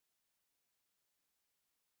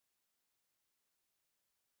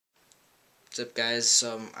What's up, guys?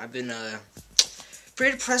 I've been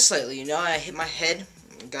pretty depressed lately. You know, I hit my head,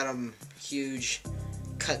 got a huge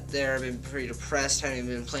cut there. I've been pretty depressed. Haven't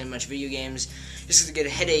even been playing much video games. Just to get a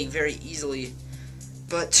headache very easily.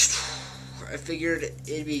 But I figured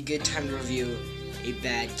it'd be a good time to review a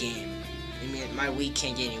bad game. I mean, my week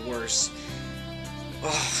can't get any worse.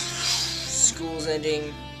 Oh, school's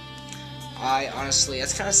ending. Honestly,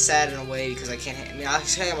 that's kind of sad in a way because I can't. I mean, I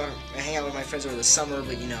hang out with my friends over the summer,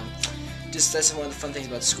 but you know, just that's one of the fun things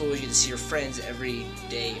about school is you get to see your friends every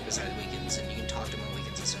day besides weekends, and you can talk to them on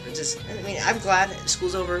weekends and stuff. It's just, I mean, I'm glad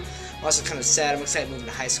school's over. I'm also kind of sad. I'm excited moving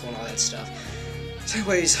to high school and all that stuff. So,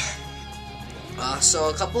 anyways, so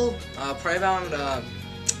a couple, probably about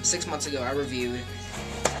 6 months ago, I reviewed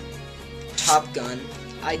Top Gun.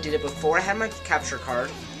 I did it before I had my capture card,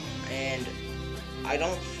 and I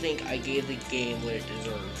don't think I gave the game what it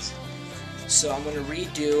deserves. So I'm going to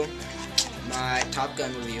redo my Top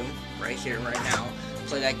Gun review right here, right now.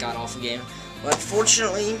 Play that god-awful game. But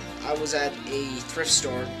unfortunately, I was at a thrift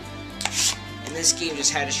store, and this game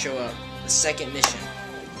just had to show up. The second mission.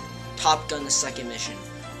 Top Gun, the second mission.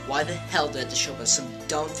 Why the hell did it have to show up at some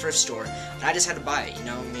dumb thrift store? And I just had to buy it, you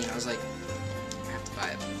know what I mean? I was like, I have to buy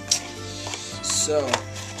it. So,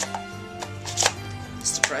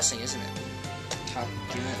 it's depressing, isn't it? Top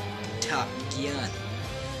Gun.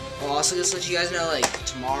 Well, also just to let you guys know, like,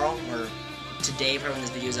 tomorrow, or today, probably when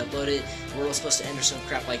this video is uploaded, the world was supposed to end or some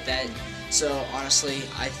crap like that. So, honestly,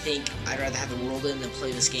 I think I'd rather have the world end than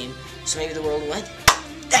play this game. So maybe the world will end.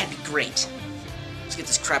 That'd be great. Let's get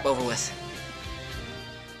this crap over with.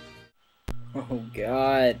 Oh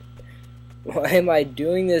god. Why am I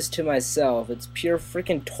doing this to myself? It's pure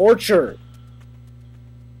freaking torture.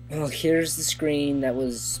 Well, here's the screen that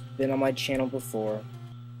was been on my channel before.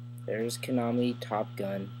 There's Konami Top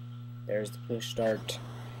Gun. There's the push start.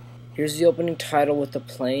 Here's the opening title with the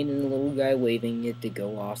plane and the little guy waving it to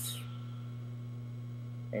go off.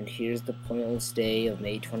 And here's the pointless day of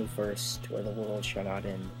May 21st, where the world shall not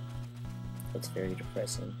end. It's very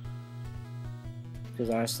depressing. Because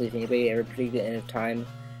honestly, if anybody ever predicted the end of time,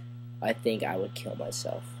 I think I would kill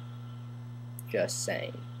myself. Just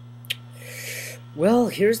saying. Well,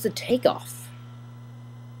 here's the takeoff.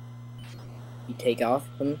 You take off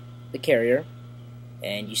from the carrier,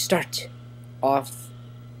 and you start off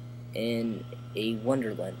in a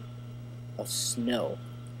wonderland of snow.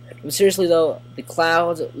 But seriously though, the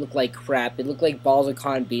clouds look like crap. It looked like balls of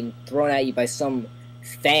cotton being thrown at you by some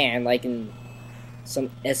fan, like in some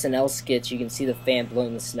SNL skits. You can see the fan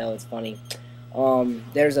blowing the snow. It's funny.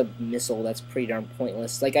 There's a missile that's pretty darn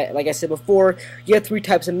pointless. Like I said before, you have 3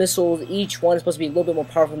 types of missiles. Each one is supposed to be a little bit more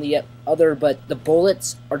powerful than the other, but the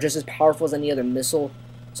bullets are just as powerful as any other missile.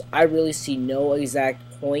 So I really see no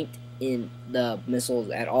exact point in the missiles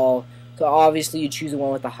at all. So obviously you choose the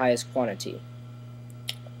one with the highest quantity.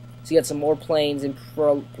 So you got some more planes, and for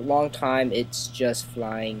a long time it's just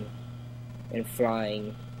flying and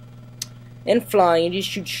flying and flying, and you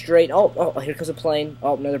shoot straight. Oh, here comes a plane.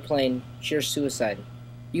 Oh, another plane. Sheer suicide.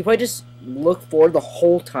 You probably just look forward the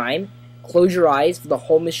whole time, close your eyes for the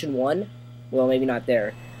whole mission 1. Well, maybe not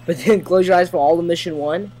there, but then close your eyes for all the mission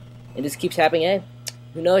 1, and this keeps happening. Hey,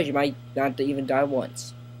 who knows? You might not even die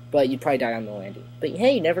once, but you'd probably die on the landing. But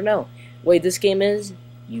hey, you never know. The way this game is,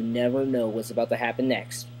 you never know what's about to happen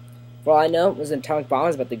next. For all I know, there's an atomic bomb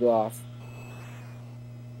is about to go off.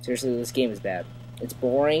 Seriously, this game is bad. It's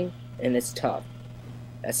boring, and it's tough.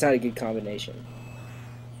 That's not a good combination.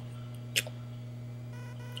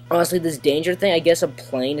 Honestly, this danger thing, I guess a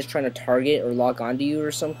plane is trying to target or lock onto you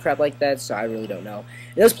or some crap like that, so I really don't know.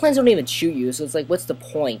 And those planes don't even shoot you, so it's like, what's the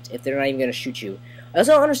point if they're not even going to shoot you? I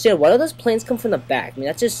also don't understand, why do those planes come from the back? I mean,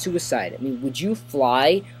 that's just suicide. I mean, would you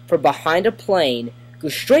fly from behind a plane, go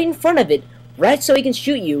straight in front of it, right so he can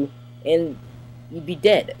shoot you, and you'd be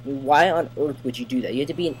dead? I mean, why on earth would you do that? You have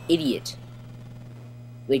to be an idiot.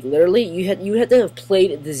 Like, literally, you had to have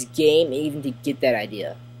played this game even to get that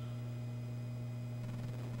idea.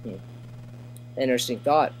 Interesting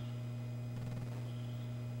thought.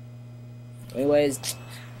 Anyways,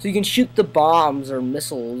 so you can shoot the bombs or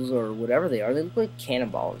missiles or whatever they are. They look like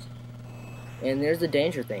cannonballs. And there's the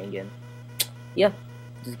danger thing again. Yeah,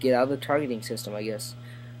 just get out of the targeting system, I guess.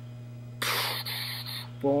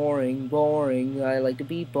 Boring, boring. I like to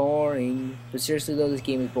be boring. But seriously though, this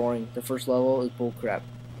game is boring. The first level is bullcrap.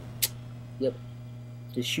 Yep.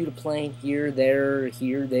 Just shoot a plane here, there,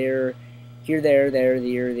 here, there, here, there,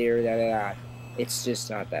 there, da, da, da. It's just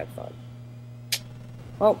not that fun.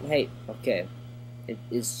 Oh, hey, okay. It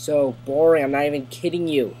is so boring. I'm not even kidding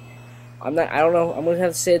you. I don't know. I'm gonna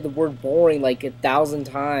have to say the word boring like 1,000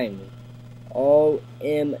 times.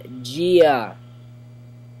 OMG.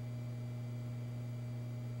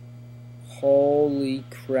 Holy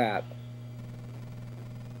crap.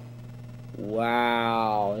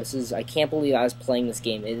 Wow, I can't believe I was playing this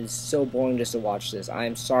game. It is so boring just to watch this.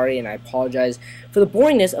 I'm sorry and I apologize for the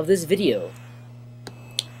boringness of this video.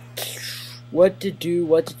 What to do,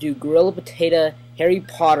 Gorilla Potato, Harry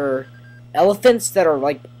Potter, elephants that are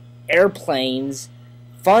like airplanes,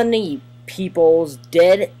 funny peoples,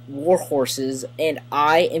 dead war horses, and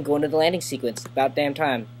I am going to the landing sequence. About damn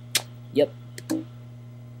time. Yep.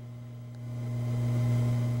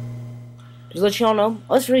 Just to let y'all know,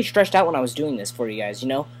 I was really stressed out when I was doing this for you guys, you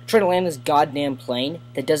know? Trying to land this goddamn plane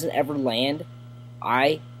that doesn't ever land.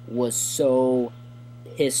 I was so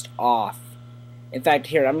pissed off. In fact,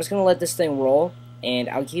 here, I'm just going to let this thing roll, and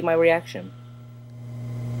I'll give you my reaction.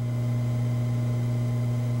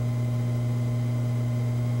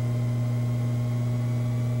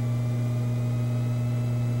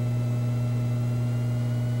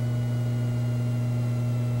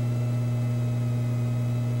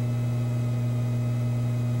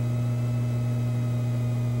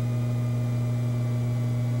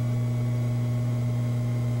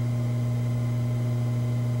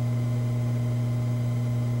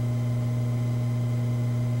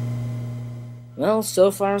 Well, so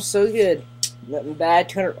far so good. Nothing bad.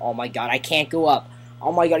 200. Oh my god, I can't go up.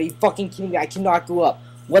 Oh my god, are you fucking kidding me? I cannot go up.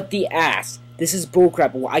 What the ass? This is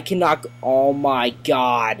bullcrap. I cannot go. Oh my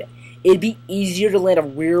god. It'd be easier to land a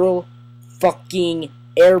real fucking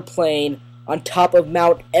airplane on top of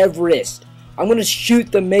Mount Everest. I'm gonna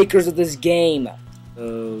shoot the makers of this game.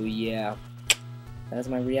 Oh yeah. That's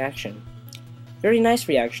my reaction. Very nice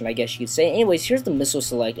reaction, I guess you could say. Anyways, here's the missile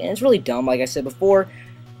select, and it's really dumb, like I said before.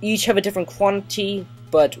 Each have a different quantity,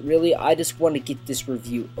 but really, I just want to get this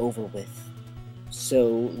review over with.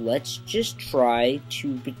 So, let's just try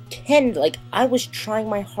to pretend like I was trying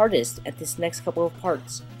my hardest at this next couple of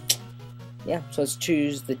parts. Yeah, so let's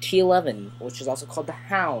choose the T-11, which is also called the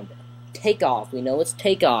Hound. Takeoff, we know it's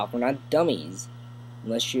takeoff, we're not dummies.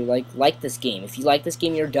 Unless you like this game. If you like this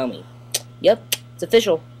game, you're a dummy. Yep, it's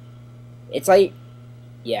official. It's like,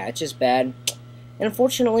 yeah, it's just bad. And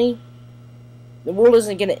unfortunately, the world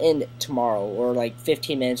isn't going to end tomorrow, or like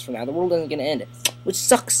 15 minutes from now. The world isn't going to end, which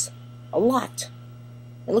sucks a lot.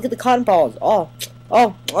 And look at the cotton balls. Oh,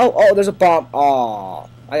 there's a bomb. Oh,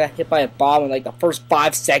 I got hit by a bomb in like the first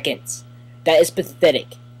 5 seconds. That is pathetic.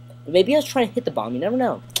 But maybe I was trying to hit the bomb. You never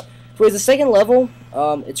know. For the second level,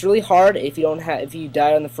 it's really hard if you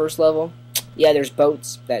die on the first level. Yeah, there's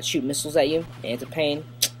boats that shoot missiles at you, and it's a pain.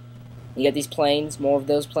 You got these planes, more of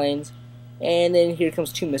those planes. And then here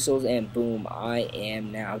comes 2 missiles, and boom, I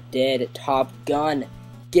am now dead. Top Gun.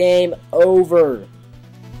 Game over.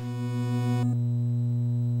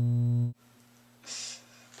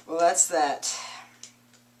 Well, that's that.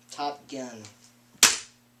 Top Gun.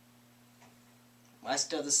 I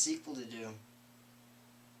still have the sequel to do.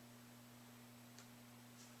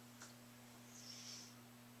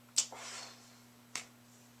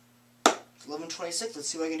 It's 11:26. Let's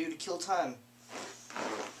see what I can do to kill time.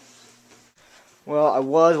 Well, I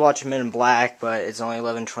was watching Men in Black, but it's only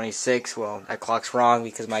 11:26. Well, that clock's wrong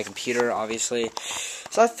because of my computer, obviously.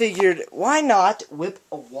 So I figured, why not whip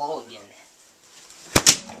a wall again?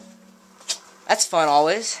 That's fun,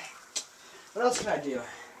 always. What else can I do?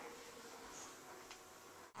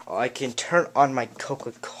 Well, I can turn on my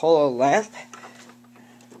Coca-Cola lamp,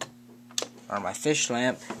 or my fish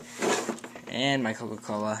lamp, and my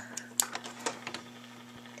Coca-Cola,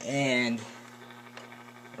 and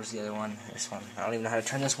where's the other one? This one. I don't even know how to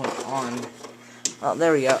turn this one on. Oh,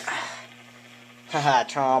 there we go. Haha,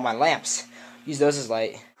 turn on my lamps. Use those as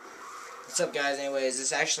light. What's up, guys? Anyways,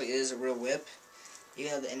 this actually is a real whip.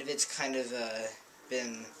 Even though the end of it's kind of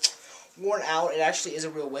been worn out, it actually is a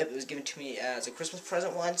real whip. It was given to me as a Christmas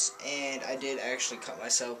present once, and I did actually cut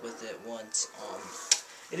myself with it once.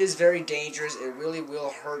 It is very dangerous. It really will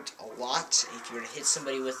hurt a lot if you were to hit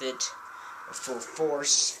somebody with it at full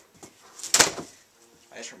force.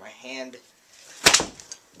 I just hurt my hand.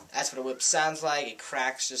 That's what a whip sounds like. It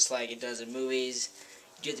cracks just like it does in movies.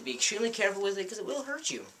 You have to be extremely careful with it because it will hurt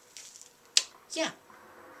you. Yeah.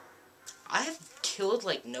 I have killed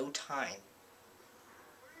like no time.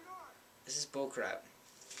 This is bullcrap.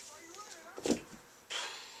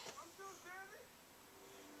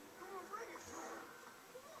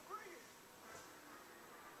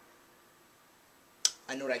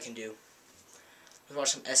 I know what I can do. Let's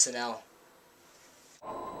watch some SNL.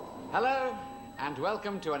 Hello, and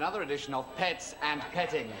welcome to another edition of Pets and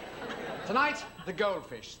Petting. Tonight, the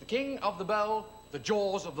goldfish, the king of the bowl, the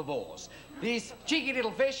jaws of the boars. These cheeky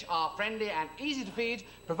little fish are friendly and easy to feed,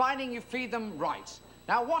 providing you feed them right.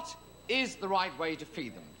 Now, what is the right way to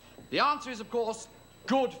feed them? The answer is, of course,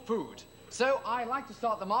 good food. So I like to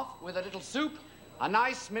start them off with a little soup, a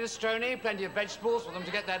nice minestrone, plenty of vegetables for them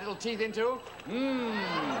to get their little teeth into.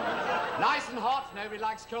 Nice and hot. Nobody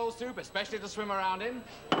likes cold soup, especially to swim around in.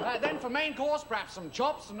 Then for main course, perhaps some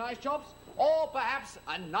chops, some nice chops, or perhaps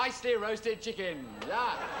a nicely roasted chicken.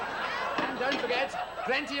 Yeah. And don't forget,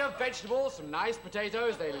 plenty of vegetables, some nice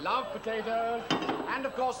potatoes. They love potatoes. And,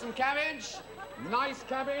 of course, some cabbage. Nice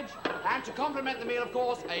cabbage. And to complement the meal, of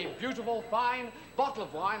course, a beautiful, fine bottle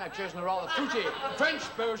of wine. I've chosen a rather fruity French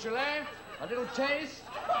Beaujolais. A little taste.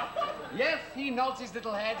 Yes, he nods his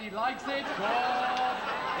little head. He likes it.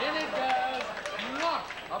 Good. In it goes. Mwah!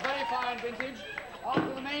 A very fine vintage.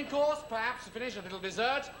 After the main course, perhaps to finish, a little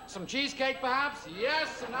dessert. Some cheesecake, perhaps.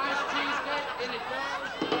 Yes, a nice cheesecake. In it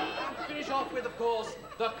goes. And to finish off with, of course,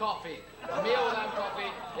 the coffee. A meal without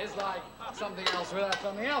coffee is like something else without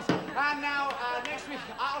something else. And now, next week,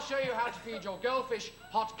 I'll show you how to feed your goldfish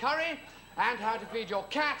hot curry and how to feed your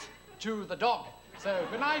cat to the dog. So,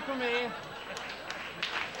 good night from me.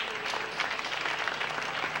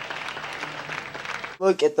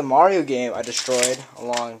 Look at the Mario game I destroyed a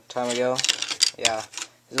long time ago. Yeah.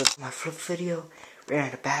 My flip video ran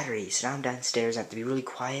out of batteries, so now I'm downstairs. I have to be really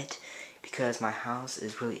quiet because my house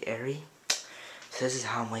is really airy. So this is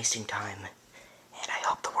how I'm wasting time. And I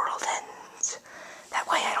hope the world ends. That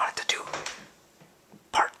way I don't have to do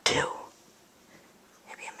part 2.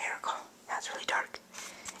 Maybe a miracle. Now it's really dark.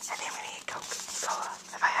 I think I'm gonna get Coca-Cola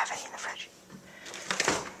if I have any in the fridge.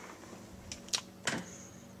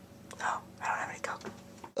 No, I don't have any Coke.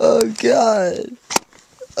 Oh God.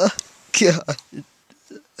 Oh God.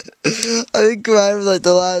 I think crime was like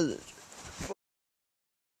the last